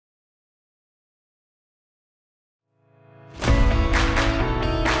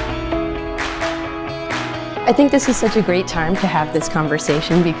I think this is such a great time to have this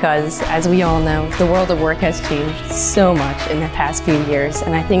conversation because, as we all know, the world of work has changed so much in the past few years.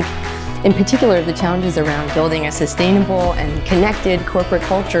 And I think, in particular, the challenges around building a sustainable and connected corporate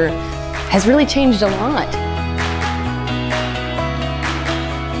culture has really changed a lot.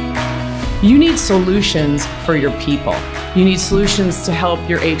 You need solutions for your people. You need solutions to help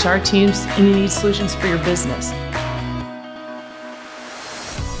your HR teams, and you need solutions for your business.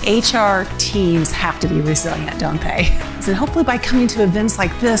 HR teams have to be resilient, don't they? So hopefully by coming to events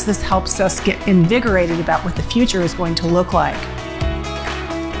like this helps us get invigorated about what the future is going to look like.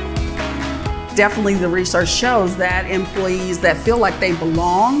 Definitely the research shows that employees that feel like they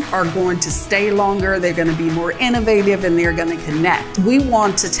belong are going to stay longer, they're going to be more innovative, and they're going to connect. We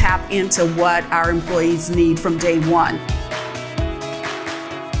want to tap into what our employees need from day one.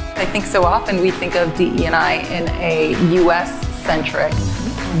 I think so often we think of DE&I in a US-centric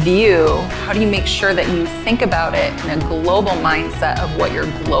view. How do you make sure that you think about it in a global mindset of what your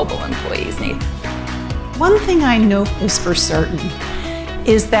global employees need? One thing I know is for certain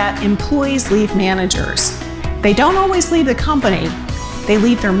is that employees leave managers. They don't always leave the company, they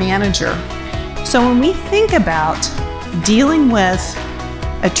leave their manager. So when we think about dealing with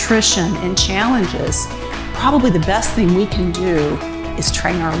attrition and challenges, probably the best thing we can do is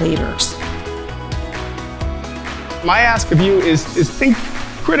train our leaders. My ask of you is think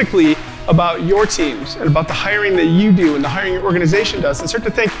critically about your teams and about the hiring that you do and the hiring your organization does, and start to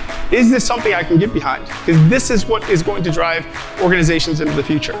think, is this something I can get behind? Because this is what is going to drive organizations into the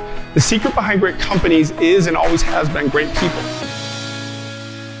future. The secret behind great companies is and always has been great people.